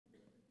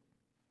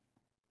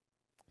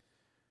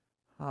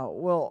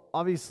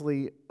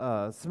Obviously,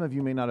 some of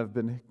you may not have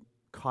been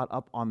caught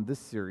up on this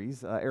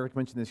series. Eric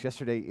mentioned this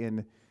yesterday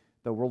in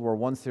the World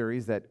War I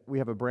series, that we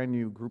have a brand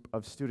new group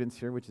of students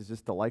here, which is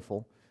just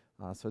delightful.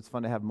 So it's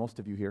fun to have most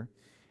of you here.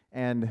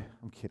 And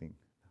I'm kidding.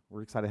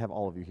 We're excited to have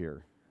all of you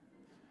here,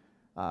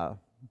 I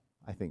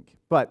think.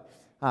 But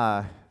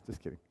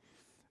just kidding.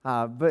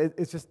 But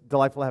it's just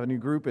delightful to have a new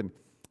group. And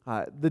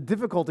the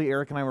difficulty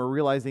Eric and I were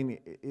realizing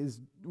is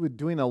with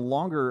doing a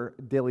longer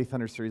Daily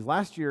Thunder series.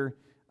 Last year,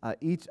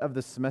 each of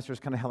the semesters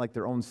kind of had like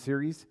their own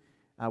series,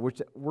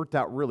 which worked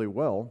out really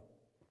well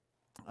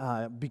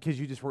because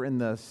you just were in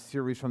the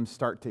series from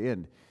start to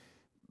end.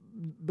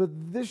 But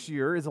this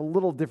year is a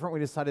little different. We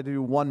decided to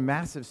do one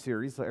massive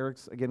series. So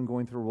Eric's, again,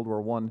 going through World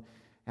War I,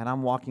 and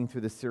I'm walking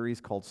through this series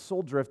called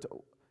Soul Drift,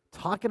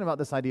 talking about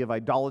this idea of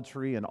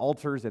idolatry and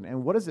altars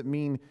and what does it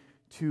mean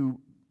to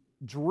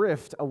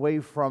drift away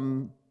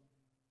from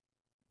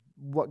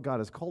what God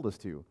has called us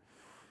to.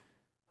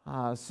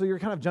 So you're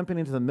kind of jumping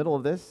into the middle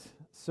of this.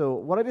 So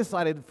what I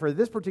decided for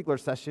this particular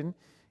session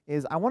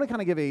is I want to kind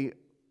of give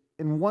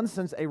in one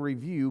sense, a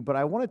review, but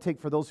I want to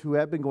take, for those who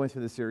have been going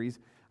through the series,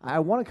 I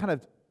want to kind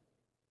of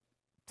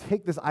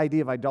take this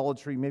idea of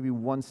idolatry maybe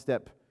one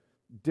step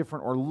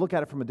different or look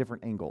at it from a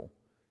different angle,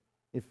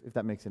 if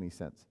that makes any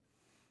sense.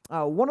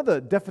 One of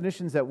the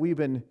definitions that we've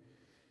been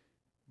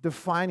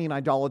defining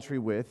idolatry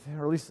with,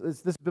 or at least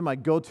this has been my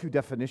go-to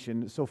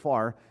definition so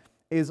far,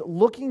 is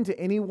looking to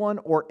anyone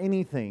or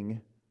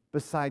anything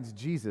besides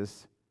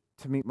Jesus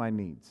to meet my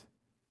needs.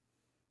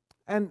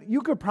 And you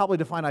could probably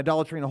define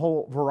idolatry in a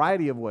whole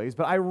variety of ways,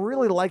 but I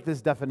really like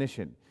this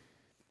definition.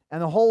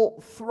 And the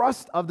whole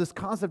thrust of this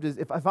concept is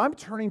if I'm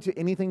turning to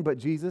anything but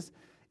Jesus,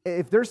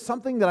 if there's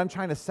something that I'm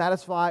trying to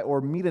satisfy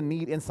or meet a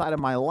need inside of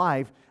my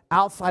life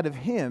outside of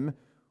Him,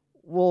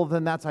 well,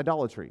 then that's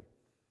idolatry.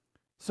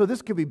 So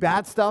this could be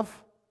bad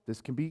stuff,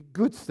 this can be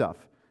good stuff,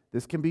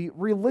 this can be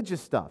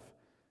religious stuff.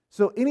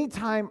 So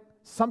anytime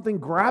something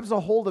grabs a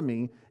hold of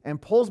me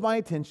and pulls my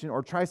attention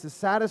or tries to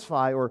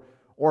satisfy or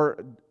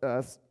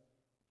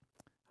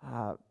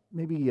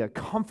maybe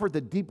comfort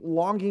the deep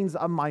longings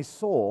of my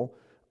soul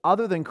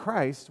other than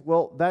Christ,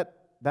 well,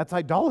 that's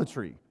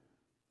idolatry.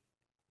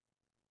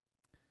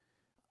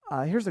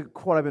 Here's a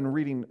quote I've been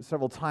reading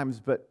several times,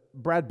 but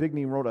Brad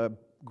Bigney wrote a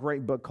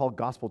great book called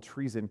Gospel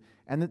Treason,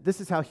 and this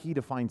is how he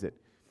defines it.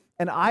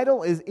 An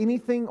idol is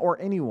anything or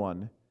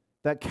anyone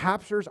that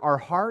captures our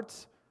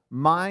hearts,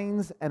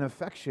 minds, and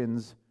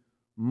affections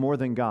more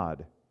than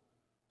God.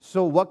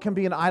 So what can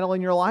be an idol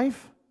in your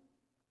life?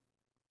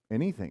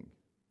 Anything.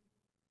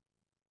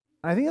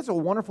 And I think that's a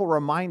wonderful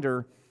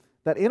reminder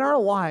that in our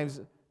lives,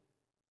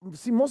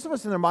 see, most of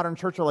us in the modern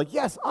church are like,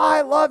 yes,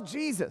 I love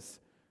Jesus,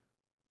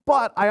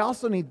 but I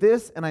also need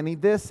this, and I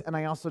need this, and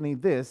I also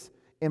need this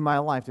in my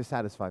life to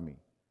satisfy me.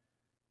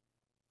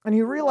 And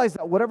you realize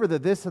that whatever the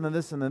this and the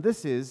this and the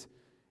this is,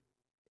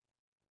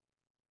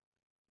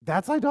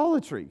 that's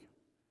idolatry.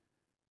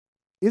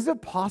 Is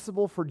it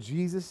possible for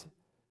Jesus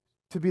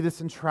to be the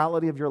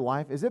centrality of your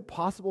life? Is it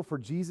possible for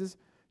Jesus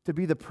to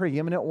be the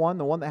preeminent one,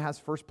 the one that has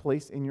first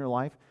place in your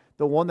life,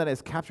 the one that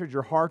has captured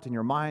your heart and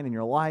your mind and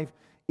your life?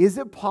 Is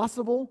it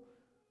possible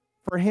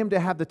for Him to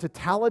have the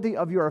totality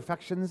of your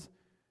affections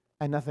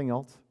and nothing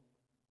else?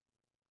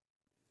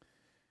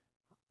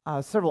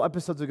 Several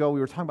episodes ago, we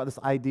were talking about this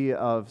idea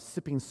of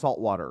sipping salt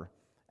water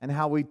and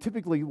how we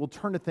typically will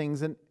turn to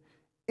things, and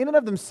in and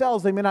of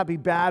themselves, they may not be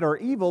bad or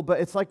evil,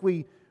 but it's like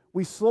we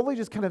slowly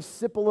just kind of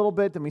sip a little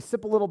bit, and we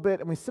sip a little bit,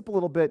 and we sip a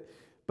little bit.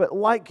 But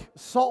like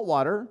salt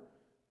water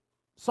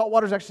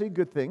is actually a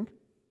good thing.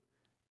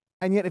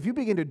 And yet, if you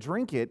begin to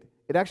drink it,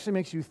 it actually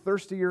makes you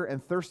thirstier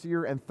and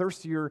thirstier and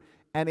thirstier,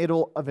 and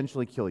it'll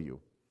eventually kill you.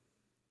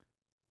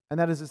 And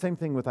that is the same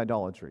thing with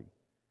idolatry.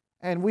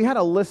 And we had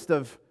a list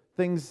of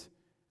things,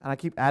 and I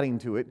keep adding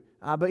to it,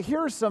 but here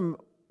are some,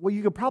 what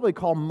you could probably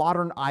call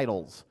modern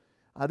idols.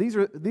 These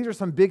are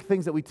some big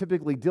things that we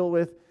typically deal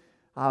with.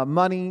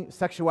 Money,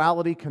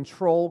 sexuality,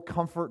 control,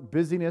 comfort,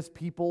 busyness,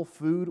 people,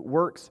 food,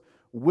 works,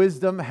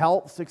 wisdom,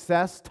 health,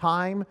 success,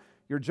 time,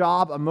 your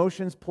job,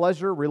 emotions,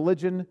 pleasure,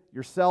 religion,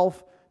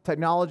 yourself,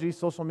 technology,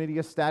 social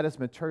media, status,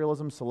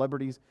 materialism,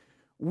 celebrities.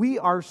 We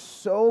are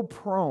so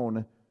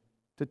prone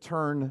to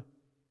turn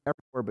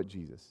everywhere but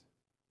Jesus.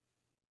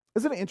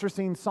 Isn't it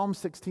interesting? Psalm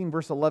 16,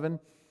 verse 11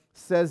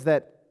 says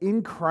that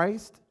in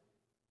Christ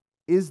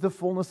is the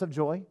fullness of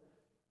joy.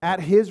 At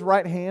His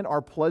right hand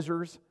are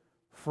pleasures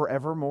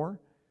forevermore.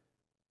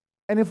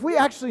 And if we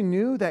actually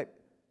knew that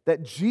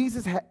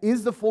Jesus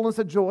is the fullness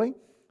of joy,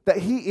 that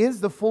He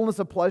is the fullness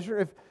of pleasure,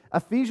 if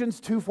Ephesians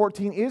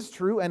 2:14 is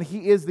true and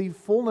He is the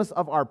fullness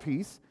of our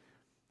peace,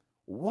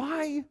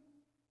 why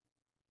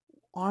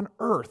on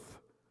earth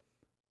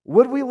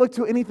would we look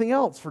to anything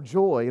else for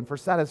joy and for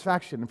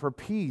satisfaction and for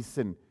peace?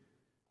 And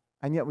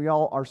yet we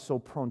all are so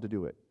prone to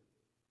do it.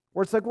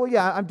 Where it's like, well,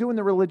 yeah, I'm doing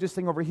the religious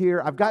thing over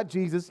here. I've got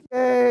Jesus.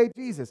 Yay,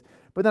 Jesus.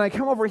 But then I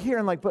come over here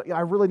and but I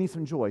really need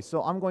some joy.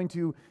 So I'm going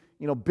to,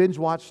 binge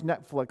watch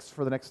Netflix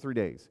for the next 3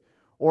 days.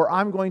 Or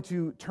I'm going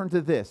to turn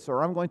to this,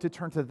 or I'm going to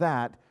turn to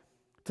that.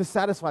 to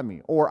satisfy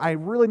me, or I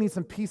really need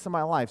some peace in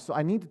my life, so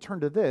I need to turn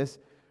to this,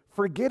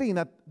 forgetting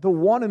that the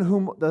one in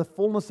whom the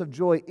fullness of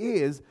joy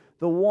is,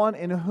 the one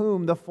in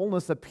whom the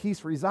fullness of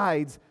peace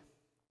resides,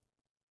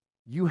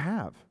 you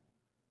have.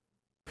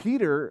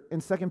 Peter,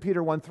 in 2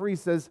 Peter 1:3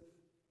 says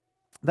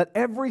that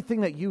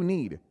everything that you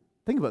need,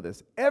 think about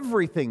this,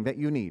 everything that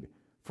you need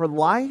for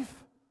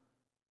life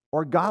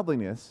or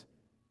godliness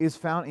is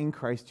found in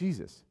Christ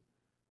Jesus.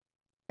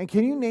 And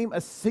can you name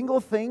a single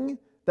thing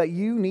that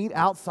you need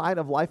outside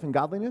of life and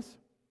godliness?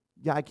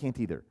 Yeah, I can't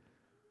either.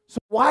 So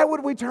why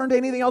would we turn to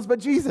anything else but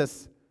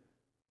Jesus?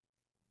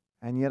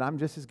 And yet I'm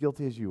just as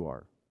guilty as you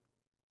are.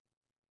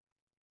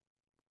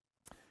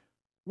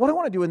 What I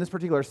want to do in this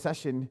particular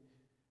session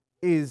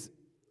is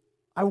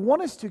I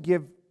want us to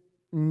give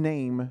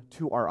name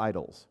to our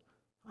idols.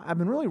 I've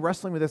been really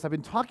wrestling with this. I've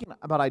been talking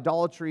about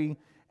idolatry,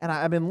 and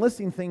I've been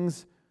listing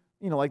things,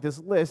 like this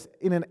list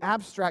in an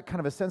abstract kind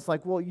of a sense,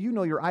 like, well, you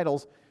know your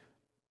idols,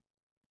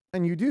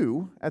 and you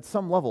do at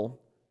some level.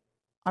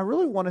 I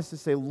really want us to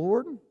say,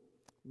 Lord,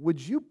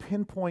 would you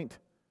pinpoint,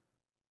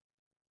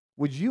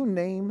 would you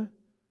name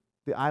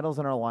the idols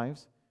in our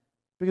lives?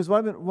 Because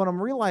what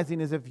I'm realizing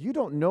is if you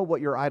don't know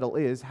what your idol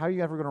is, how are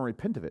you ever going to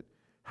repent of it?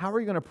 How are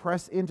you going to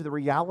press into the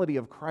reality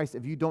of Christ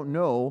if you don't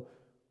know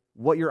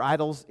what your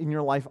idols in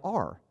your life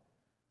are?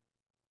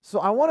 So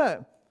I want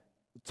to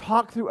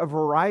talk through a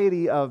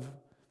variety of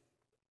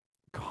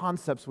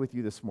concepts with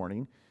you this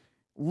morning,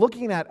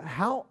 looking at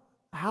how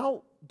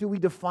do we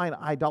define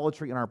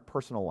idolatry in our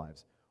personal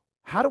lives?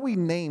 How do we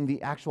name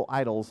the actual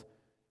idols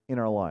in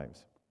our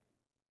lives?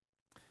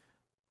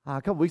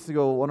 A couple weeks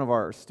ago, one of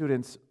our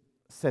students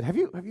said, have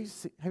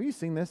you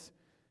seen this?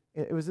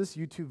 It was this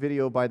YouTube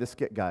video by the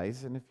Skit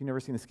Guys, and if you've never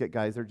seen the Skit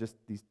Guys, they're just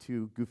these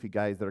two goofy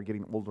guys that are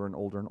getting older and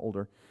older and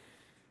older,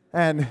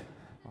 and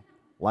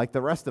like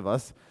the rest of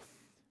us.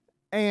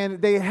 And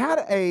they had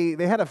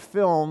a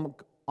film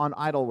on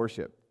idol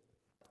worship,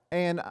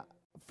 and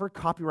for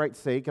copyright's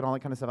sake and all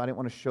that kind of stuff, I didn't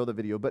want to show the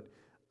video, but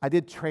I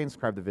did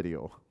transcribe the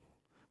video,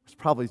 which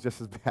probably is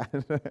just as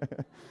bad.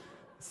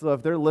 So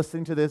if they're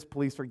listening to this,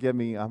 please forgive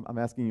me. I'm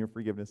asking your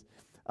forgiveness.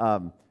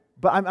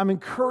 But I'm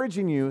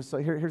encouraging you, so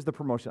here's the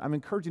promotion. I'm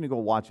encouraging you to go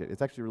watch it.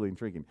 It's actually really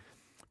intriguing.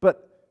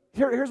 But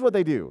here's what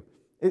they do.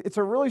 It's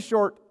a really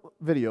short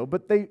video,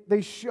 but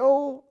they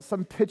show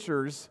some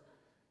pictures,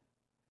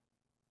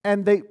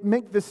 and they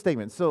make this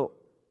statement. So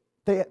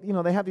they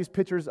have these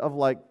pictures of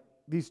like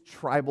these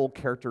tribal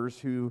characters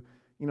who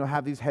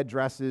have these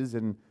headdresses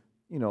and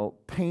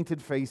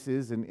painted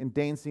faces and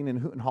dancing and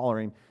hooting and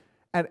hollering.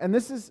 And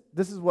this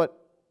is what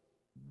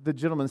the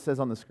gentleman says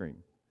on the screen.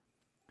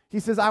 He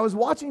says, I was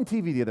watching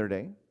TV the other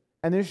day,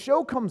 and this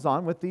show comes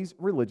on with these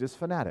religious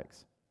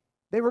fanatics.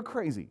 They were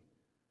crazy.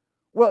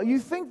 Well, you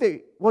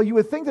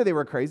would think that they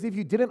were crazy if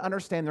you didn't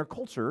understand their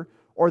culture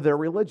or their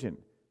religion.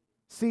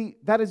 See,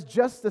 that is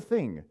just the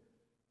thing.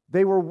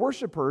 They were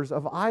worshipers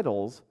of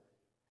idols,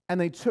 and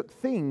they took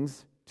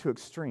things to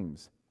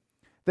extremes.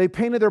 They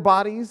painted their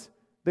bodies.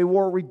 They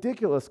wore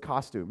ridiculous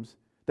costumes.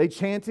 They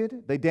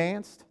chanted. They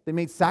danced. They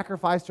made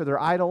sacrifice to their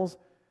idols.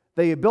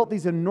 They built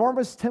these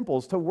enormous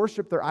temples to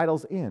worship their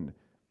idols in.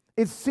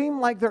 It seemed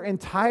like their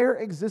entire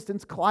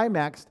existence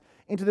climaxed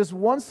into this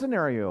one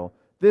scenario,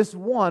 this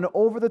one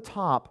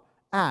over-the-top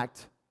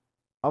act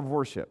of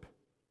worship.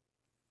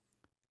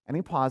 And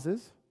he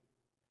pauses,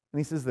 and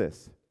he says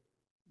this,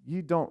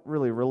 you don't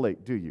really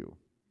relate, do you?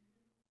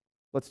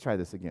 Let's try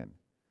this again.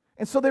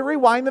 And so they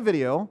rewind the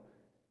video,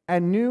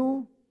 and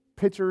new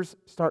pictures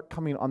start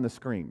coming on the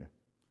screen.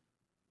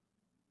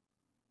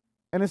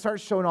 And it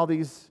starts showing all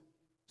these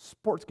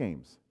sports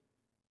games.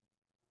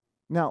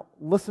 Now,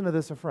 listen to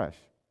this afresh.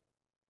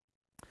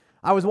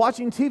 I was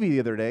watching TV the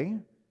other day,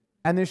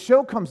 and this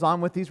show comes on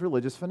with these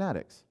religious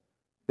fanatics.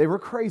 They were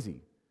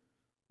crazy.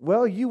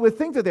 Well, you would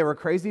think that they were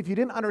crazy if you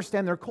didn't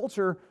understand their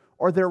culture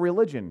or their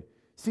religion.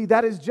 See,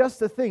 that is just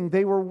the thing.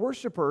 They were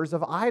worshipers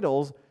of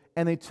idols,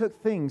 and they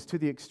took things to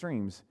the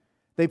extremes.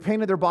 They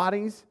painted their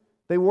bodies.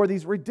 They wore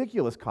these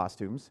ridiculous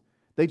costumes.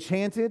 They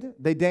chanted.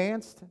 They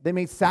danced. They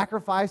made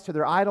sacrifice to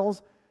their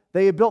idols.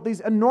 They had built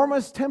these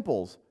enormous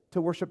temples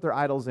to worship their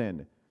idols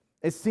in.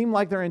 It seemed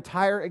like their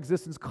entire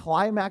existence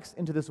climaxed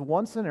into this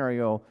one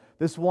scenario,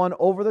 this one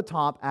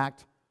over-the-top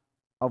act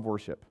of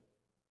worship.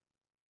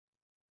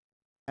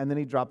 And then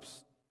he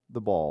drops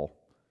the ball,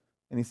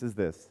 and he says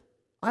this,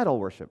 idol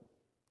worship,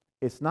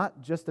 it's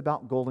not just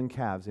about golden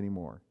calves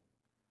anymore.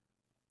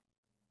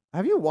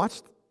 Have you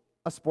watched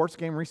a sports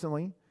game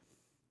recently?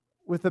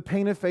 With the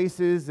painted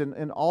faces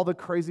and all the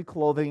crazy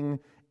clothing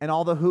and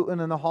all the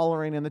hooting and the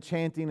hollering and the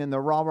chanting and the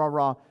rah, rah,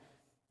 rah.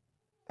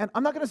 And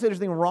I'm not going to say there's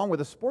anything wrong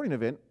with a sporting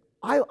event.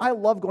 I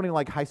love going to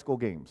like high school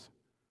games.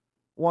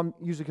 Well,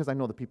 usually because I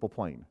know the people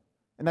playing.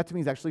 And that to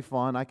me is actually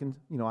fun. I can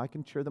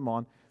cheer them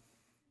on.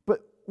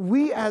 But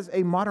we as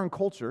a modern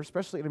culture,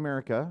 especially in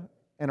America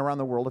and around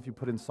the world, if you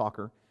put in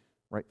soccer,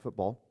 right,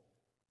 football,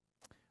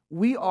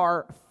 we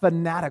are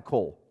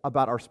fanatical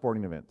about our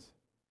sporting events.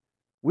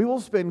 We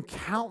will spend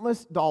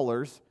countless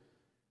dollars,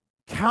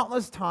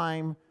 countless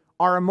time.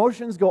 Our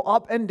emotions go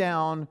up and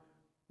down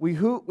We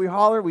hoot, we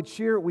holler, we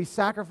cheer, we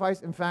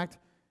sacrifice. In fact,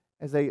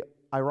 as they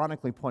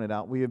ironically pointed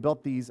out, we have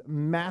built these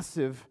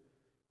massive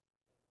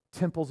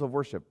temples of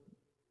worship.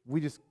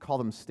 We just call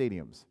them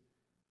stadiums.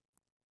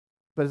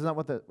 But isn't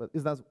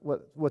that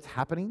what's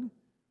happening?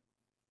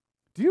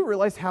 Do you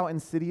realize how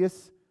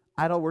insidious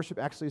idol worship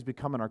actually has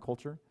become in our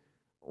culture?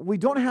 We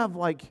don't have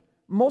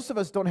most of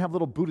us don't have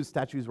little Buddha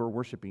statues we're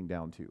worshiping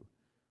down to.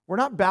 We're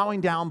not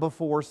bowing down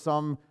before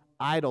some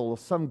idol,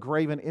 some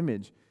graven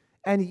image.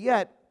 And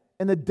yet,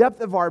 in the depth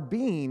of our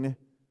being,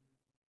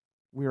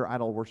 we are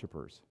idol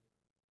worshipers.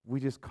 We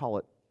just call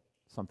it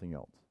something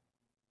else.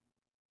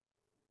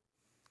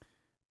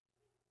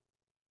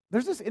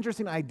 There's this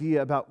interesting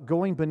idea about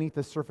going beneath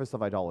the surface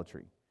of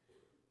idolatry.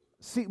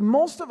 See,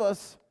 most of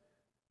us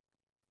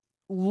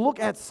look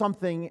at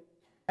something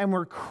and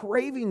we're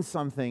craving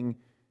something,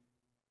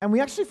 and we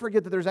actually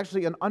forget that there's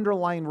actually an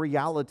underlying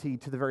reality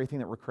to the very thing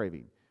that we're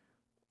craving.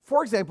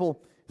 For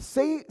example,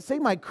 say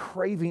my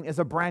craving is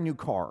a brand new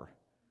car.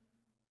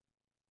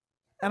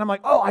 And I'm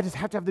like, oh, I just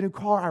have to have the new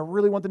car. I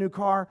really want the new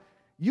car.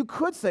 You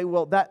could say,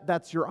 well,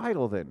 that's your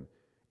idol then.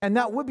 And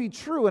that would be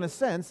true in a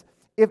sense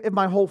if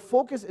my whole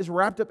focus is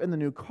wrapped up in the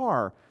new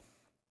car.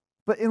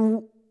 But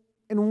in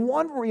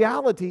one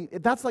reality,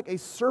 that's like a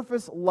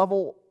surface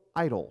level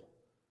idol.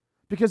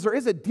 Because there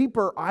is a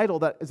deeper idol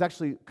that is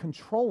actually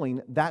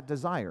controlling that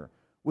desire,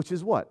 which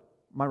is what?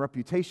 My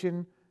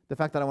reputation, the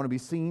fact that I want to be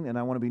seen and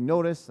I want to be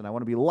noticed and I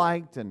want to be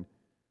liked. And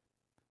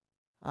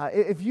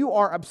if you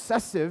are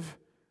obsessive,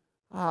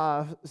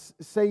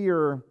 say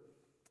you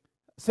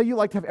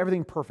like to have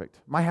everything perfect.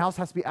 My house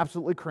has to be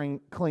absolutely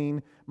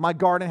clean. My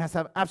garden has to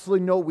have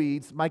absolutely no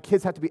weeds. My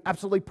kids have to be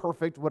absolutely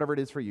perfect, whatever it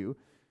is for you.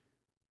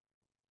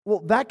 Well,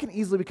 that can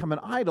easily become an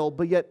idol,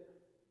 but yet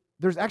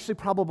there's actually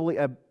probably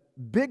a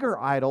bigger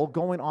idol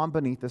going on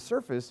beneath the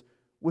surface,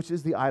 which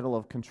is the idol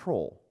of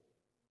control.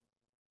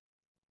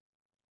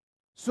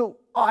 So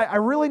I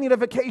really need a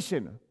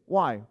vacation.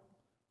 Why?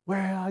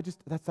 Well,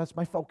 that's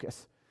my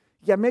focus.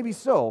 Yeah, maybe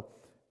so.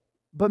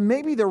 But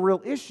maybe the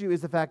real issue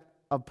is the fact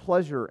of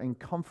pleasure and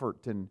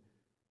comfort and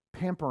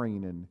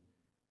pampering. And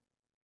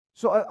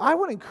so I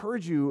would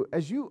encourage you,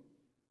 as you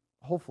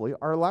hopefully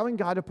are allowing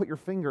God to put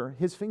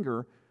His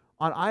finger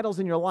on idols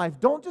in your life,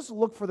 don't just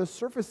look for the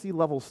surfacey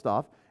level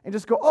stuff and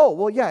just go, oh,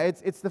 well, yeah,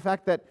 it's the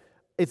fact that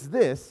it's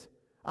this.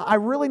 I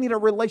really need a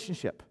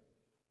relationship.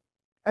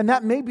 And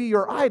that may be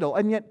your idol,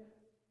 and yet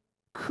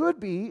could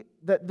be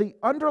that the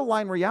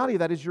underlying reality of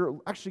that is you're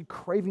actually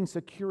craving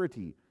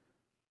security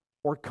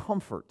or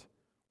comfort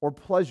or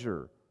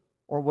pleasure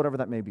or whatever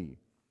that may be.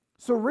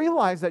 So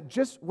realize that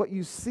just what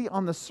you see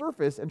on the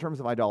surface in terms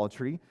of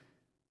idolatry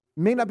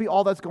may not be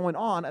all that's going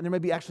on, and there may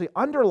be actually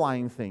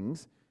underlying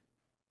things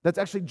that's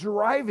actually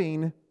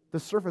driving the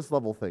surface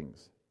level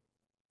things.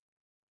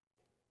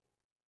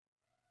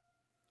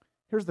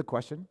 Here's the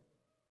question.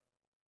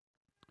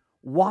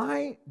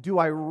 Why do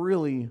I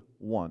really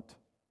want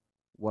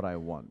what I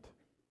want?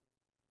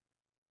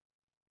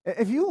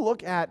 If you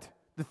look at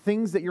the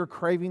things that you're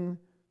craving,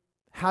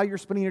 how you're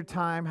spending your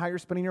time, how you're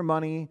spending your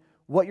money,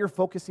 what you're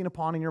focusing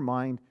upon in your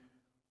mind,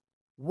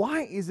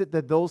 why is it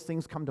that those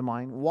things come to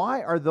mind?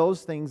 Why are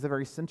those things the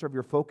very center of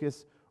your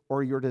focus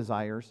or your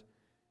desires?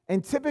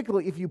 And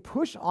typically, if you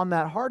push on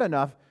that hard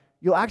enough,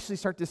 you'll actually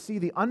start to see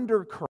the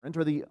undercurrent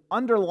or the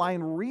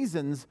underlying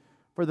reasons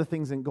for the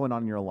things going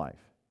on in your life.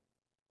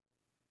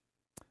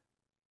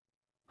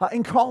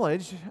 In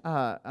college,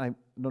 I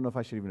don't know if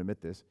I should even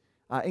admit this,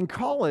 in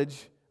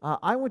college,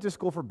 I went to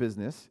school for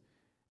business,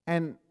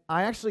 and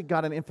I actually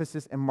got an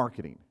emphasis in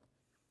marketing,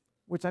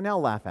 which I now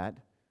laugh at.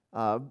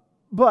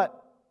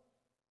 But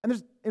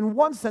there's, in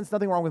one sense,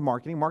 nothing wrong with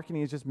marketing.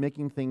 Marketing is just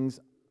making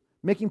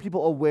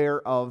people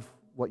aware of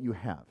what you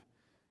have,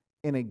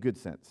 in a good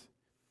sense.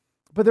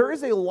 But there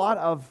is a lot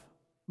of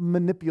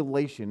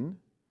manipulation,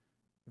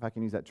 if I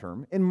can use that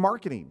term, in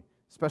marketing,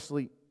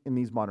 especially in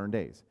these modern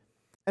days.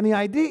 And the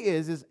idea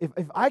is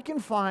if I can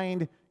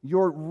find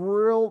your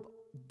real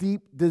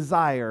deep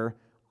desire,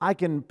 I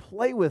can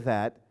play with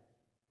that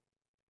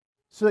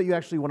so that you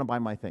actually want to buy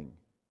my thing,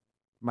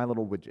 my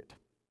little widget,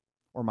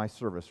 or my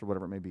service, or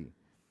whatever it may be.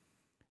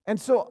 And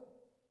so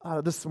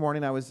this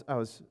morning I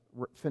was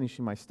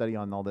finishing my study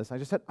on all this. I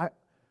just said,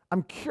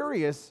 I'm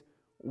curious,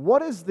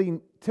 what is the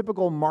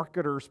typical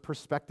marketer's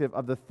perspective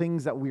of the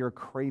things that we are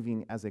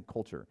craving as a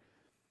culture?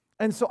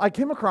 And so I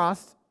came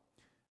across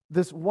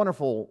this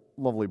wonderful,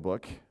 lovely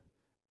book.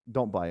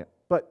 Don't buy it.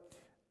 But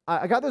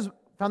I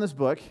found this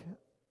book,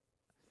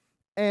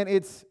 and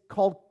it's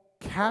called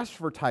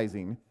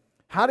Cashvertising: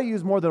 How to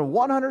Use More Than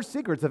 100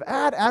 Secrets of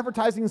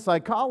Advertising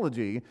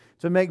Psychology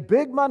to Make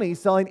Big Money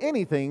Selling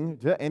Anything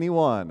to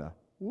Anyone.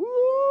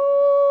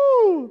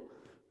 Woo!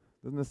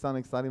 Doesn't this sound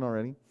exciting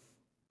already?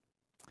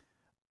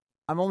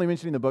 I'm only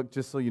mentioning the book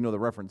just so you know the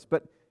reference,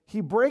 but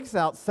he breaks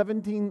out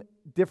 17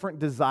 different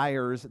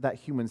desires that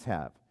humans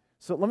have.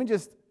 So let me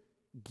just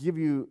give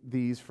you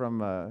these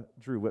from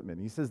Drew Whitman.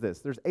 He says this: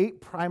 there's 8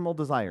 primal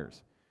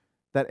desires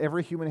that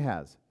every human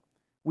has.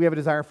 We have a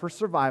desire for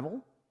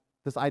survival.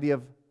 This idea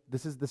of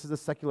this is a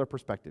secular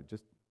perspective. I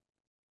just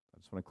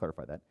want to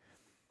clarify that.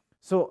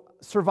 So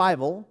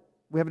survival,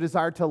 we have a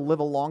desire to live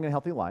a long and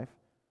healthy life.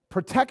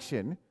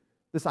 Protection,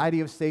 this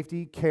idea of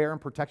safety, care, and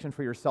protection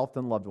for yourself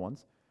and loved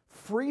ones.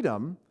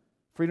 Freedom,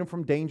 freedom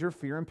from danger,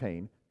 fear, and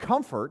pain.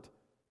 Comfort,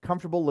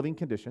 comfortable living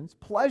conditions.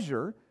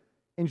 Pleasure,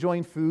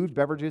 enjoying food,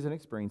 beverages, and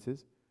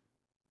experiences.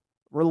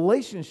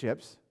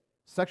 Relationships,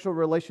 sexual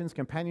relations,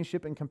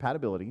 companionship, and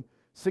compatibility.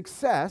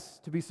 Success,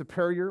 to be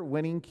superior,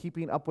 winning,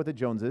 keeping up with the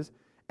Joneses.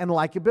 And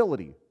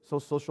likability, so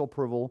social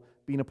approval,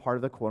 being a part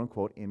of the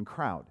quote-unquote in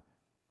crowd.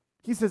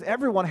 He says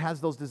everyone has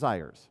those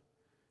desires.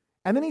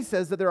 And then he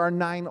says that there are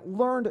 9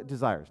 learned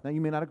desires. Now, you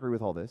may not agree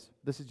with all this.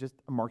 This is just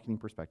a marketing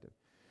perspective.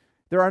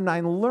 There are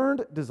 9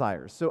 learned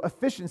desires. So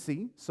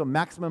efficiency, so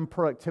maximum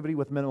productivity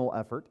with minimal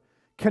effort.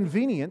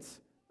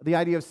 Convenience, the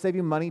idea of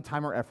saving money,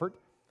 time, or effort.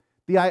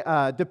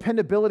 The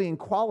dependability and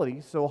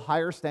quality, so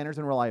higher standards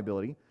and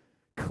reliability.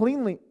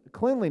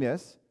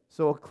 Cleanliness,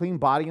 so a clean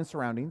body and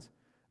surroundings.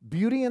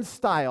 Beauty and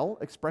style,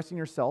 expressing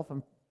yourself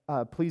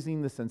and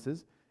pleasing the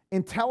senses.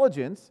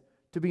 Intelligence,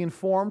 to be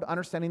informed,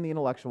 understanding the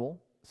intellectual.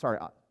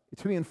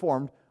 To be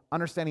informed,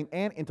 understanding,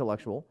 and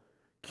intellectual.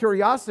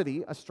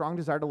 Curiosity, a strong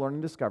desire to learn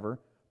and discover.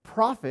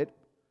 Profit,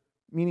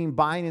 meaning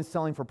buying and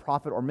selling for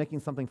profit or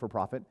making something for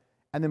profit.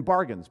 And then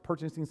bargains,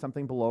 purchasing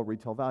something below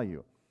retail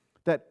value.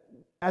 That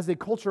as a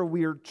culture,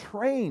 we are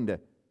trained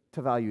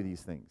to value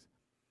these things.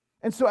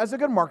 And so as a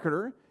good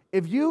marketer,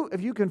 if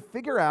you can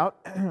figure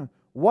out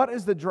what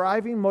is the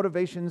driving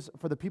motivations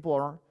for the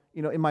people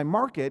in my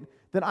market,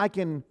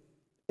 then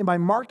in my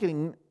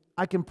marketing,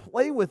 I can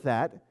play with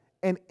that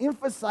and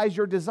emphasize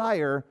your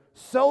desire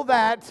so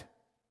that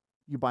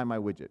you buy my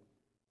widget,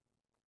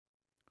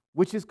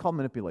 which is called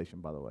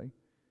manipulation, by the way.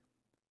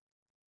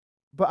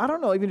 But I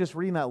don't know, even just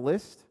reading that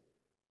list,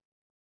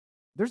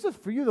 there's a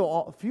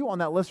few on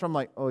that list where I'm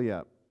like, oh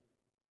yeah,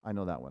 I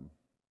know that one.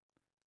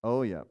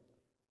 Oh yeah,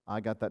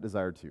 I got that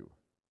desire too.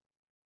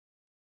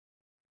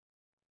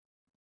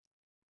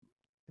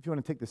 If you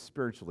want to take this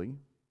spiritually,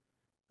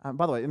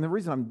 by the way, and the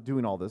reason I'm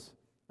doing all this,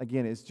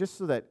 again, is just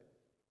so that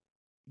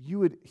you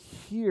would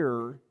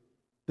hear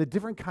the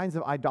different kinds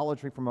of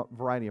idolatry from a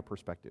variety of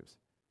perspectives.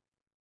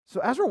 So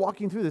as we're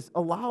walking through this,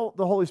 allow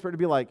the Holy Spirit to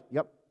be like,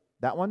 yep,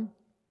 that one,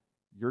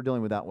 you're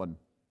dealing with that one.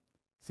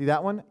 See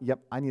that one?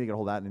 Yep, I need to get a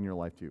hold of that in your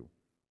life too.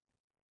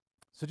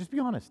 So just be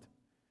honest.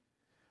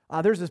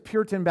 There's this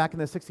Puritan back in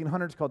the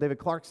 1600s called David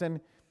Clarkson,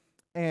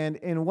 and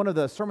in one of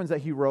the sermons that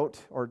he wrote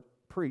or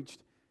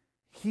preached,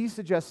 he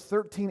suggests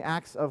 13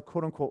 acts of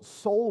quote-unquote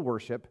soul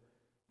worship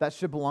that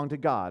should belong to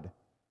God,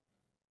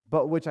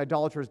 but which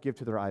idolaters give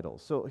to their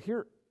idols. So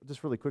here,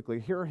 just really quickly,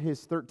 here are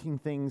his 13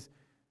 things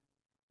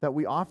that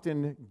we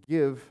often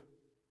give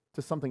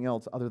to something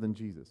else other than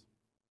Jesus.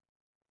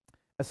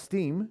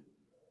 Esteem,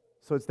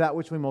 so it's that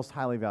which we most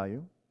highly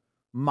value.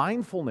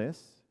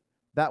 Mindfulness,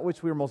 that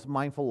which we are most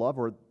mindful of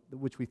or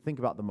which we think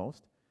about the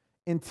most.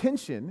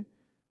 Intention,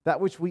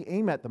 that which we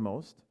aim at the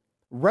most.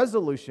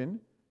 Resolution,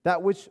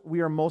 that which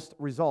we are most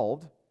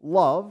resolved.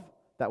 Love,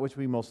 that which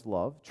we most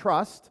love.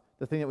 Trust,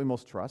 the thing that we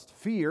most trust.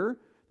 Fear,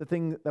 the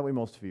thing that we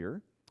most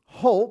fear.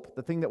 Hope,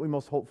 the thing that we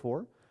most hope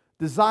for.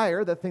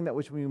 Desire, that thing that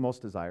which we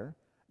most desire.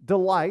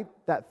 Delight,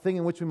 that thing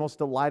in which we most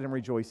delight and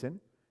rejoice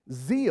in.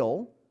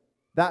 Zeal,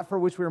 that for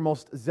which we are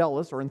most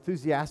zealous or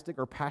enthusiastic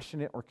or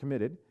passionate or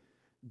committed.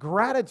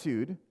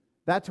 Gratitude,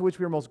 that to which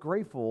we are most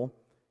grateful.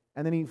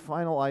 And then he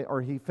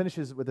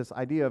finishes with this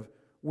idea of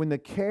when the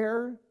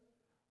care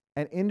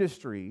and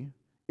industry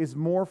is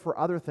more for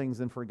other things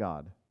than for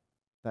God,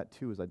 that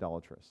too is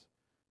idolatrous.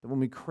 That when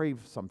we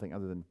crave something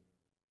other than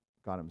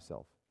God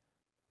himself.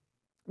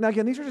 Now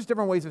again, these are just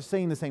different ways of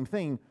saying the same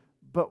thing,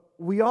 but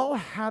we all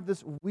have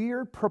this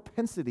weird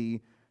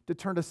propensity to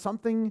turn to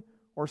something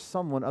or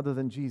someone other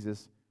than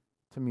Jesus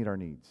to meet our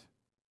needs.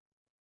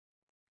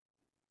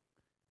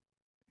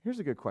 Here's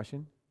a good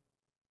question.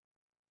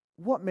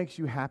 What makes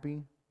you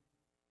happy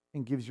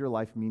and gives your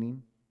life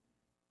meaning?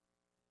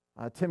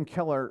 Tim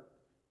Keller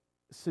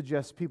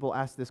suggests people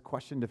ask this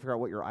question to figure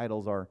out what your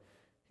idols are.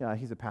 Yeah,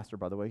 he's a pastor,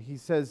 by the way. He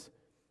says,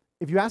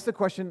 if you ask the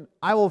question,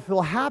 I will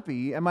feel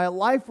happy and my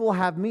life will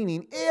have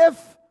meaning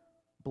if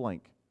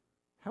blank.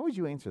 How would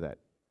you answer that?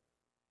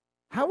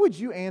 How would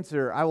you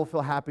answer, I will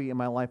feel happy and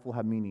my life will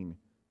have meaning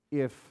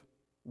if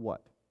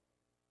what?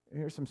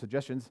 Here's some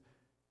suggestions.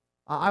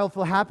 I will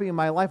feel happy and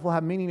my life will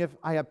have meaning if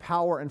I have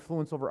power and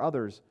influence over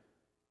others,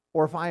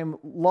 or if I am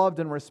loved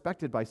and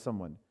respected by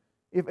someone,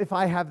 if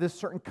I have this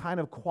certain kind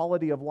of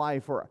quality of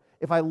life, or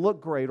if I look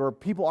great, or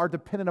people are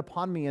dependent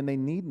upon me and they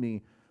need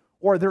me,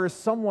 or there is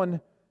someone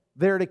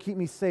there to keep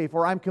me safe,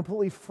 or I'm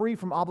completely free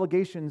from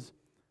obligations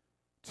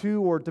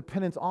to or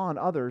dependence on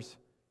others.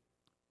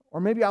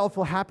 Or maybe I will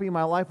feel happy and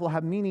my life will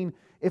have meaning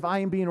if I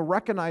am being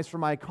recognized for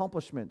my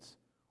accomplishments,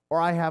 or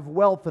I have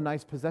wealth and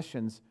nice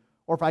possessions,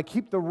 or if I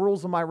keep the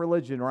rules of my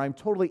religion, or I'm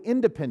totally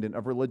independent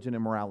of religion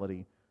and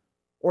morality,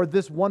 or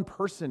this one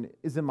person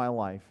is in my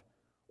life,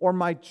 or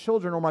my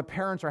children or my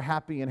parents are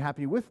happy and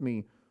happy with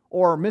me,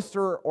 or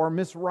Mr. or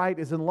Miss Right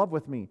is in love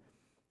with me.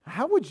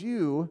 How would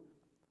you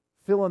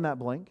fill in that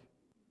blank?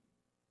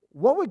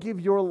 What would give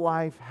your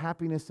life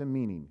happiness and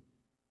meaning?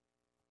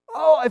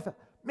 Oh,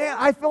 man,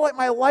 I feel like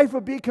my life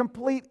would be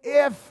complete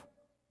if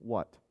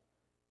what?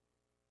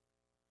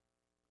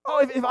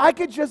 Oh, if I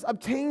could just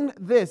obtain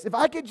this, if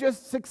I could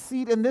just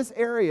succeed in this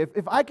area,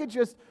 if I could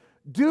just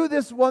do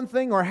this one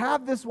thing or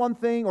have this one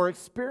thing or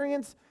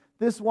experience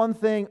this one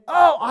thing,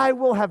 oh, I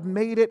will have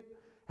made it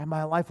and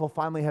my life will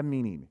finally have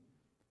meaning.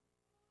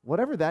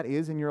 Whatever that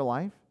is in your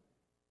life,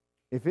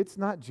 if it's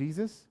not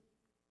Jesus,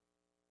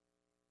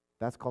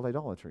 that's called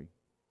idolatry.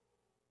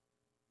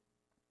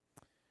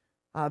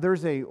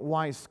 There's a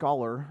wise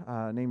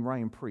scholar named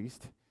Ryan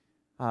Priest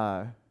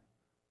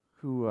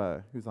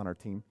who's on our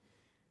team.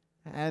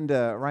 And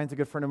Ryan's a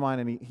good friend of mine,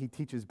 and he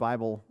teaches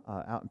Bible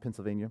out in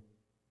Pennsylvania.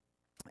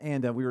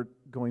 And we were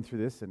going through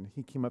this, and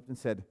he came up and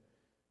said,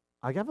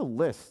 I have a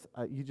list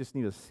you just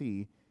need to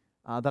see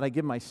that I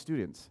give my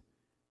students.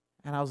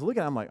 And I was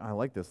looking at it, I'm like, I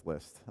like this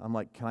list. I'm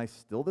like, can I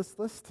steal this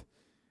list?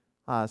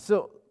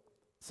 So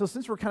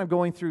since we're kind of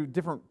going through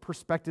different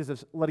perspectives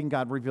of letting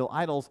God reveal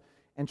idols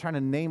and trying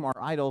to name our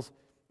idols,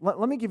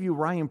 let me give you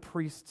Ryan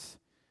Priest's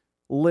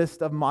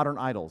list of modern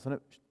idols. And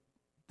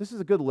this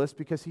is a good list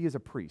because he is a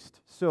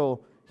priest.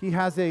 So he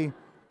has a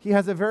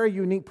very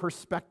unique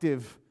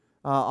perspective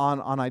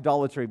on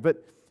idolatry.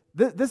 But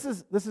this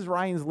is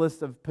Ryan's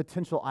list of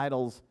potential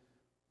idols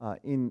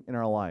in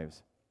our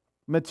lives.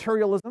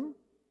 Materialism,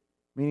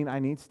 meaning I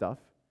need stuff.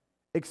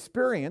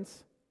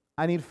 Experience,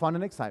 I need fun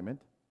and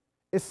excitement.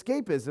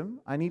 Escapism,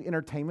 I need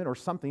entertainment or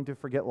something to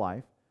forget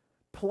life.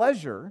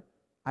 Pleasure,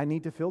 I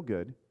need to feel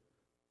good.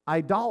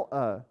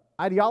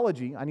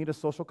 Ideology, I need a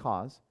social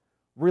cause.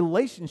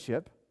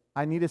 Relationship,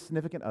 I need a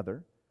significant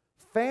other.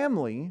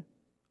 Family,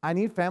 I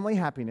need family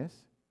happiness.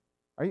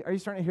 Are you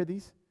starting to hear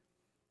these?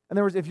 In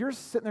other words, if you're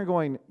sitting there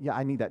going, yeah,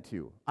 I need that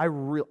too.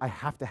 I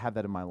have to have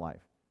that in my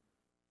life.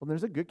 Well,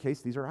 there's a good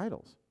case these are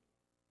idols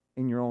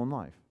in your own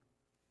life.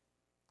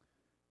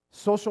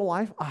 Social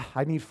life,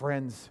 I need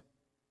friends.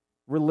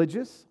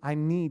 Religious, I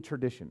need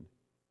tradition.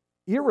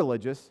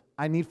 Irreligious,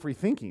 I need free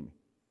thinking.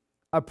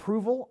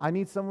 Approval, I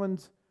need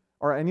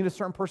a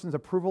certain person's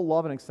approval,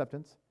 love, and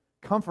acceptance.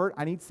 Comfort,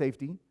 I need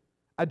safety.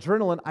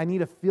 Adrenaline, I need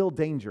to feel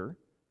danger.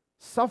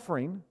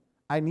 Suffering,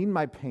 I need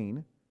my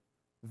pain.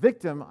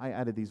 Victim, I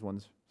added these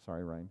ones.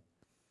 Sorry, Ryan.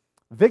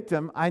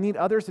 Victim, I need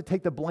others to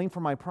take the blame for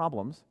my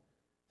problems.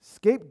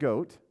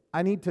 Scapegoat,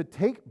 I need to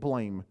take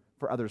blame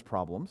for others'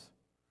 problems.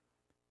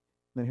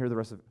 Then here are the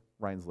rest of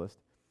Ryan's list.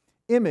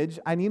 Image,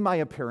 I need my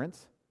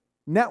appearance.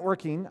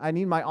 Networking, I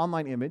need my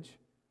online image.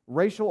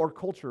 Racial or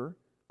culture,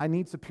 I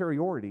need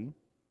superiority.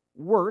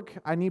 Work,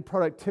 I need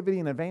productivity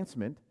and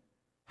advancement.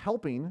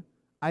 Helping,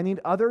 I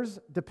need others'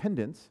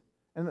 dependence.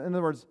 In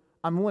other words,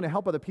 I'm willing to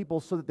help other people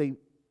so that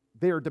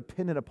they are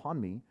dependent upon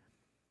me.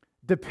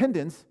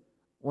 Dependence,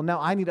 well, now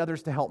I need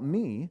others to help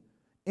me.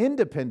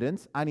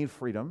 Independence, I need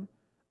freedom.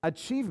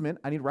 Achievement,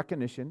 I need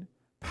recognition.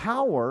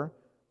 Power,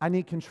 I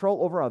need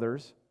control over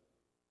others.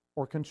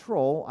 Or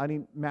control, I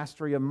need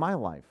mastery of my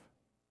life.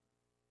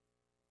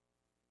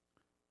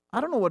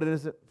 I don't know what it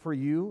is for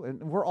you,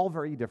 and we're all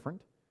very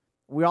different.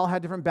 We all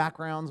had different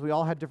backgrounds. We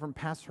all had different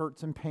past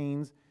hurts and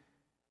pains.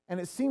 And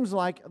it seems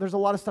like there's a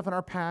lot of stuff in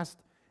our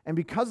past, and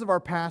because of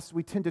our past,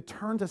 we tend to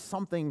turn to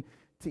something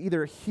to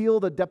either heal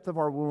the depth of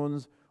our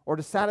wounds or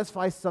to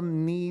satisfy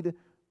some need,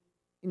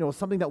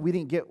 something that we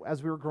didn't get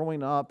as we were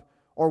growing up,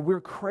 or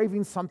we're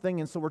craving something,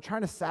 and so we're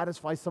trying to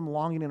satisfy some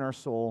longing in our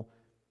soul.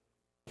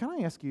 Can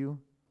I ask you,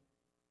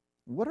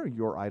 what are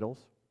your idols?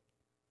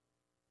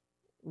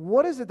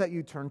 What is it that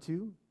you turn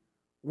to?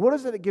 What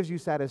is it that gives you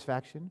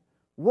satisfaction?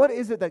 What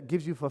is it that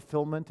gives you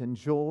fulfillment and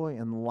joy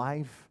and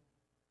life?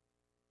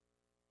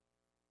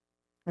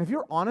 And if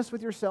you're honest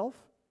with yourself,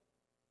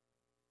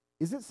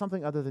 is it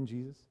something other than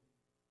Jesus?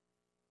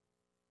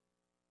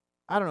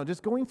 I don't know,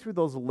 just going through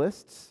those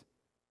lists,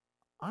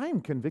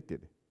 I'm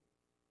convicted.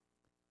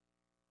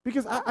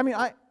 Because,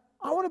 I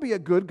want to be a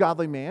good,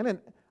 godly man, and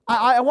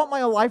I want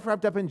my life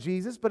wrapped up in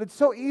Jesus, but it's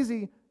so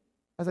easy,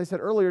 as I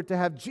said earlier, to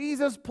have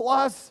Jesus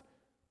plus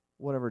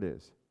whatever it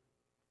is.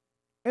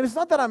 And it's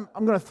not that I'm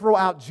going to throw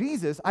out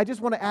Jesus, I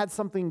just want to add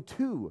something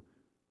to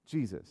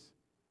Jesus.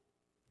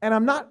 And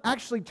I'm not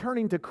actually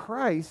turning to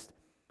Christ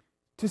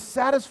to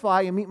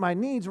satisfy and meet my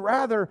needs.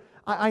 Rather,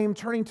 I am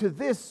turning to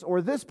this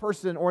or this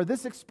person or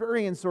this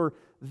experience or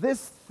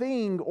this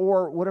thing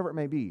or whatever it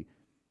may be.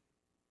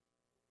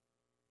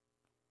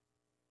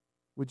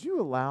 Would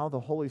you allow the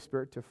Holy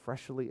Spirit to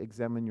freshly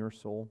examine your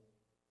soul?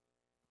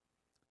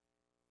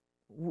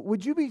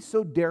 Would you be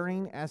so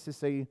daring as to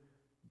say,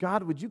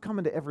 God, would you come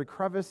into every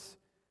crevice?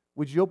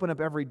 Would you open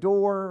up every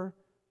door?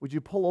 Would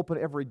you pull open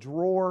every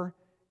drawer?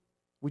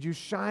 Would you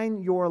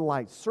shine your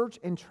light, search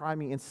and try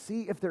me, and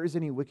see if there is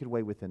any wicked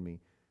way within me?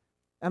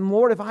 And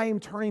Lord, if I am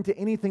turning to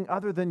anything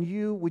other than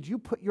you, would you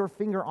put your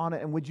finger on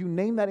it, and would you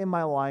name that in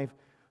my life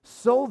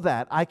so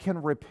that I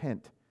can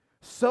repent,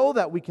 so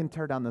that we can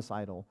tear down this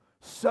idol,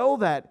 so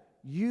that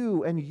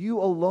you and you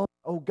alone,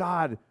 oh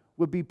God,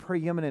 would be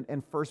preeminent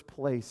and first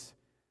place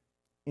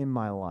in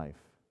my life.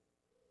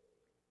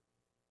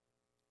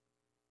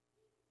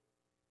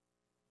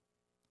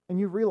 And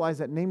you realize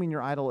that naming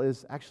your idol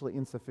is actually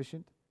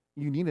insufficient.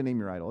 you need to name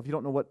your idol. If you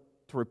don't know what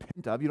to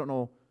repent of, you don't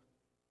know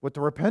what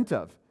to repent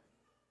of.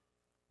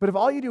 But if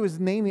all you do is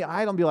name the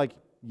idol and be like,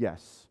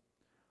 yes,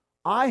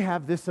 I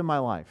have this in my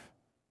life,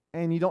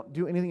 and you don't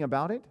do anything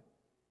about it,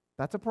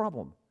 that's a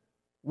problem.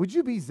 Would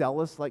you be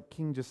zealous like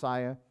King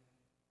Josiah,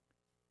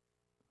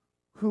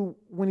 who,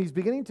 when he's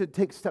beginning to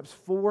take steps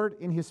forward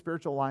in his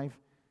spiritual life,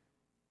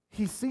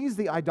 he sees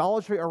the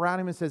idolatry around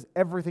him and says,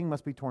 everything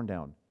must be torn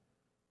down.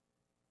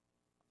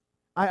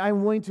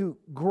 I'm willing to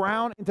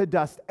ground into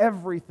dust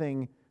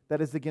everything that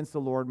is against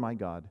the Lord my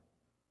God.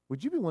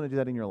 Would you be willing to do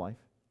that in your life?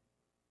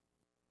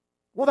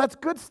 Well, that's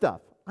good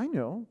stuff. I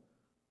know.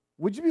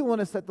 Would you be willing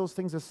to set those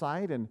things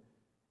aside and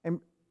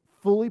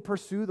fully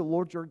pursue the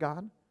Lord your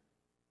God?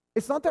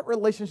 It's not that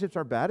relationships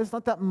are bad. It's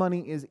not that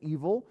money is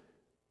evil.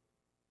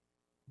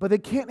 But they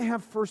can't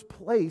have first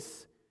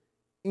place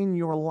in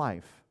your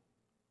life.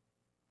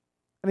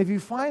 And if you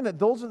find that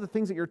those are the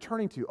things that you're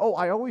turning to, oh,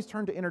 I always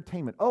turn to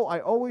entertainment. Oh, I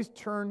always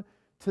turn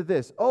to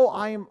this. Oh,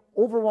 I am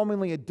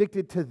overwhelmingly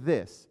addicted to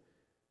this.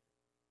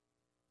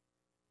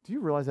 Do you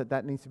realize that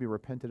that needs to be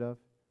repented of?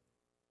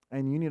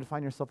 And you need to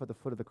find yourself at the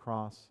foot of the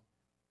cross.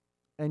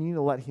 And you need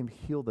to let Him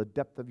heal the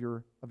depth of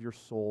your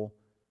soul.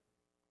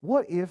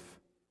 What if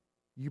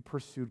you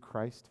pursued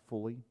Christ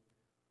fully?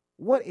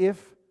 What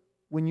if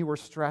when you were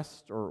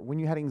stressed or when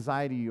you had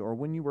anxiety or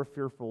when you were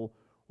fearful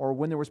or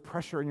when there was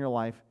pressure in your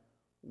life,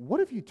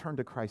 what if you turned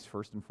to Christ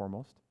first and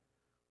foremost?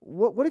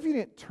 What if you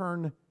didn't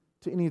turn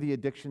to any of the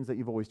addictions that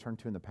you've always turned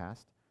to in the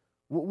past?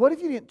 What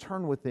if you didn't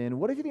turn within?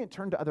 What if you didn't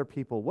turn to other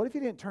people? What if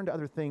you didn't turn to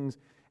other things?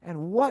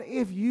 And what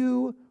if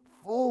you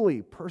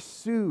fully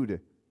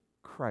pursued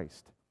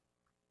Christ?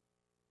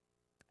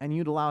 And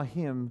you'd allow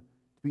Him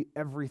to be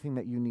everything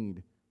that you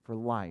need for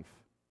life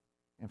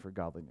and for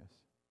godliness.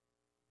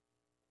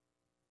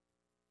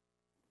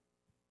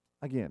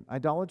 Again,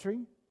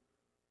 idolatry,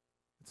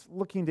 it's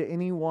looking to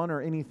anyone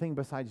or anything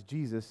besides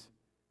Jesus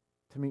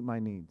to meet my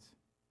needs.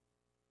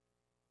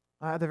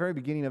 At the very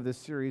beginning of this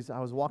series, I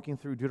was walking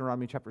through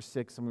Deuteronomy chapter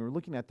 6, and we were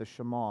looking at the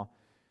Shema,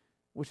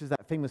 which is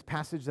that famous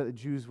passage that the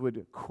Jews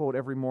would quote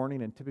every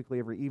morning and typically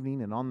every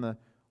evening and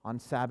on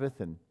Sabbath.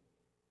 And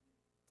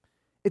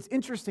it's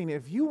interesting,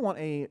 if you want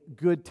a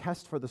good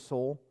test for the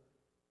soul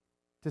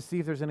to see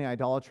if there's any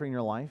idolatry in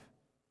your life,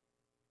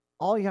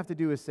 all you have to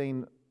do is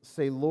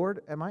say,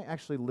 Lord, am I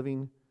actually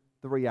living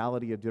the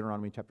reality of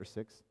Deuteronomy chapter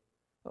 6?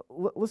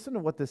 Listen to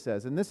what this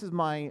says. And this is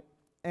my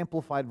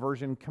amplified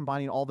version,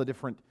 combining all the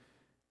different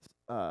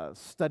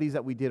studies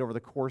that we did over the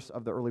course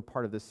of the early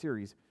part of this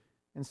series.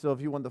 And so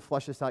if you want to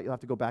flesh this out, you'll have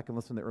to go back and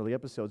listen to the early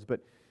episodes.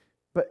 But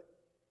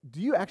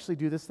do you actually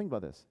do this? Think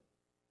about this.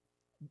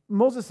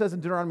 Moses says in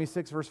Deuteronomy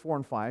 6, verse 4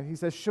 and 5, he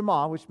says,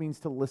 Shema, which means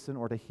to listen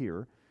or to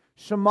hear.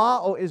 Shema,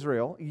 O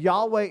Israel,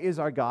 Yahweh is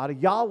our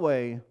God,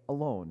 Yahweh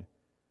alone.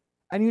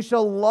 And you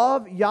shall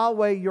love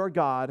Yahweh your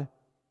God,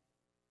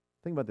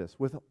 think about this,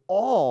 with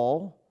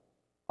all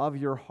of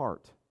your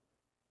heart,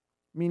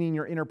 meaning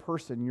your inner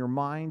person, your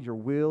mind, your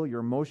will, your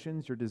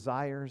emotions, your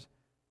desires,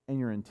 and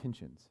your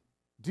intentions.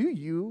 Do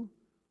you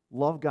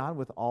love God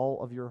with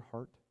all of your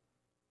heart?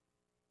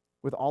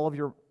 With all of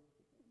your,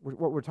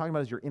 what we're talking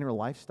about is your inner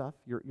life stuff,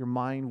 your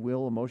mind,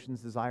 will,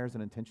 emotions, desires,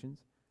 and intentions.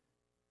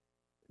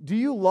 Do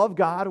you love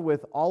God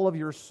with all of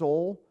your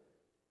soul,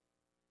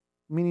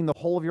 meaning the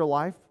whole of your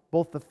life,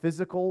 both the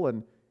physical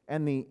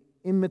and the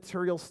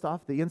immaterial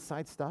stuff, the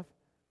inside stuff?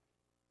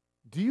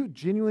 Do you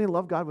genuinely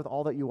love God with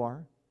all that you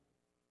are?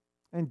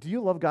 And do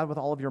you love God with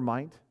all of your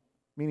might,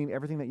 meaning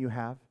everything that you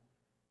have,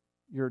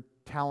 your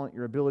talent,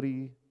 your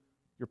ability,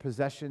 your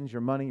possessions,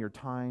 your money, your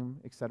time,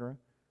 etc.?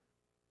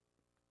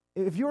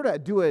 If you were to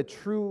do a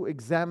true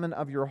examine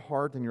of your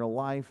heart and your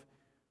life,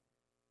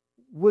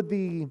 would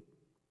the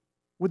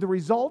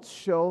results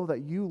show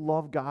that you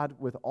love God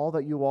with all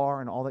that you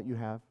are and all that you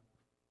have?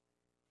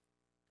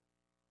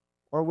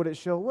 Or would it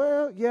show,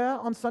 well, yeah,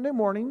 on Sunday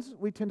mornings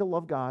we tend to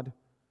love God,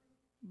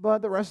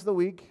 but the rest of the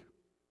week,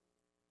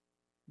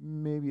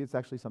 maybe it's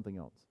actually something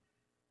else?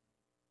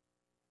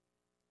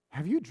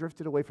 Have you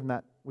drifted away from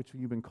that which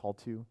you've been called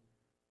to,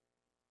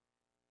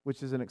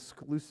 which is an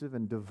exclusive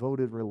and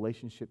devoted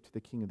relationship to the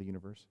King of the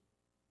universe?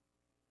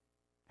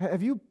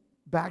 Have you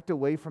backed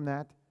away from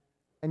that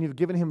and you've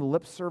given Him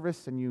lip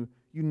service and you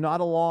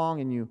nod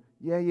along and you,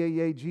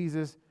 yeah,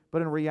 Jesus,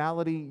 but in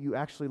reality, you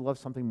actually love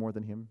something more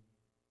than Him?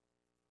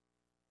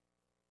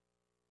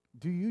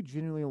 Do you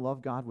genuinely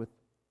love God with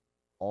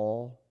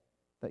all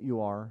that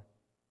you are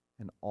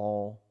and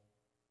all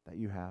that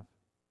you have?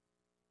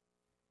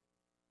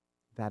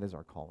 That is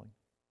our calling.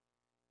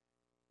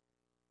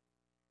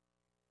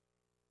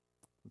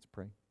 Let's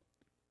pray.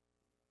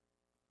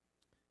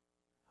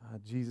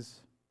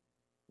 Jesus,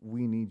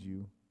 we need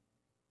you.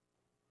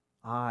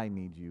 I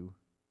need you.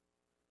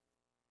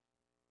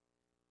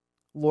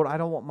 Lord, I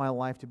don't want my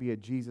life to be a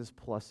Jesus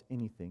plus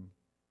anything.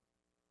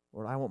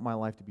 Lord, I want my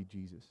life to be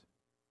Jesus.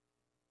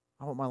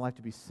 I want my life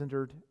to be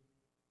centered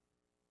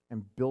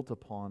and built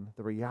upon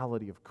the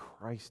reality of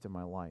Christ in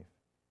my life.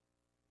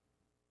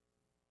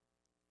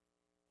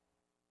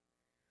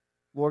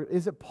 Lord,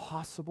 is it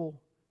possible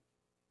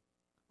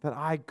that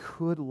I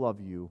could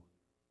love you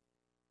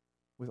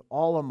with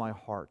all of my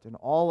heart and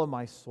all of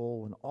my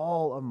soul and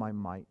all of my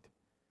might?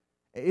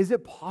 Is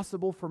it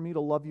possible for me to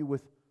love you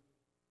with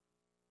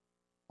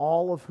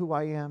all of who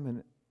I am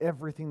and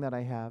everything that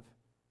I have?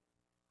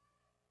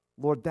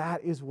 Lord,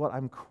 that is what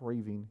I'm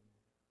craving.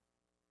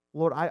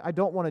 Lord, I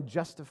don't want to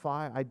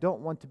justify. I don't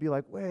want to be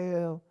like,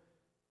 well,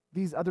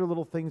 these other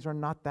little things are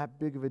not that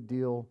big of a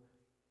deal.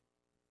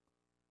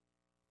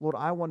 Lord,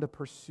 I want to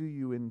pursue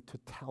you in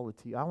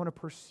totality. I want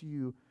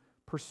to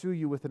pursue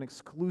you with an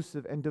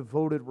exclusive and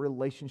devoted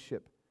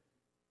relationship.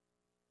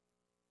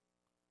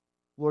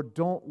 Lord,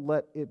 don't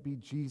let it be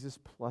Jesus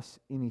plus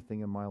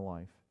anything in my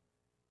life.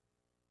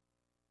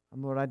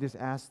 And Lord, I just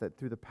ask that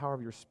through the power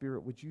of your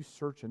Spirit, would you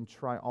search and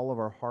try all of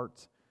our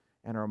hearts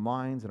and our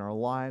minds and our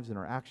lives and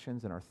our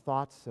actions and our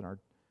thoughts and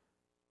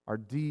our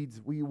deeds.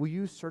 Will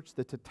you search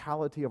the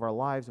totality of our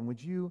lives, and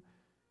would you,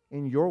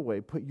 in your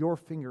way, put your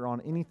finger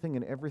on anything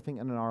and everything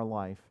in our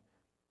life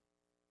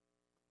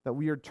that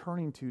we are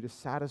turning to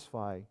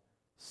satisfy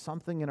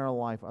something in our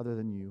life other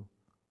than you?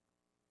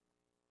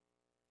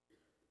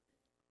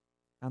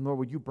 And Lord,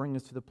 would you bring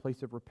us to the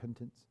place of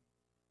repentance?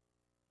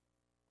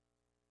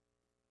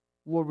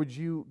 Lord, would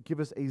you give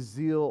us a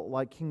zeal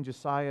like King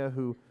Josiah,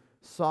 who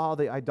saw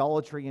the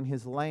idolatry in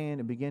his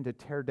land and began to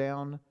tear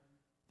down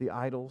the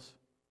idols,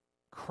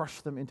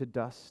 crush them into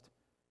dust,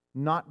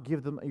 not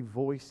give them a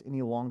voice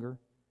any longer?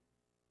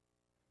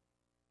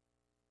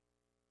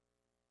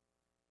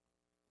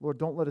 Lord,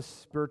 don't let us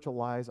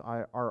spiritualize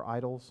our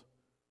idols.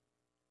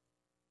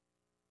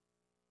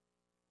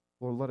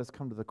 Lord, let us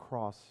come to the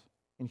cross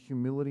in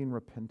humility and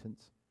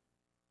repentance.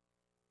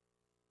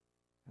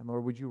 And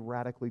Lord, would you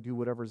radically do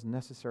whatever is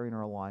necessary in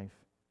our life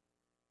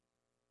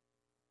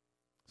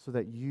so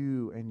that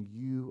you and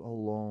you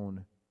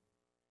alone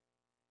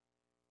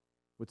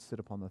would sit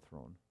upon the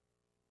throne.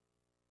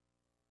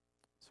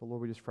 So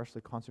Lord, we just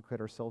freshly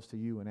consecrate ourselves to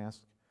you and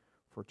ask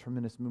for a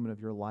tremendous movement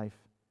of your life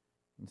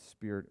and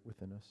Spirit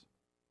within us.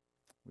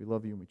 We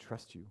love you and we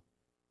trust you.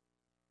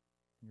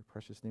 In your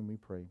precious name we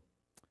pray.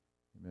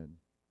 Amen.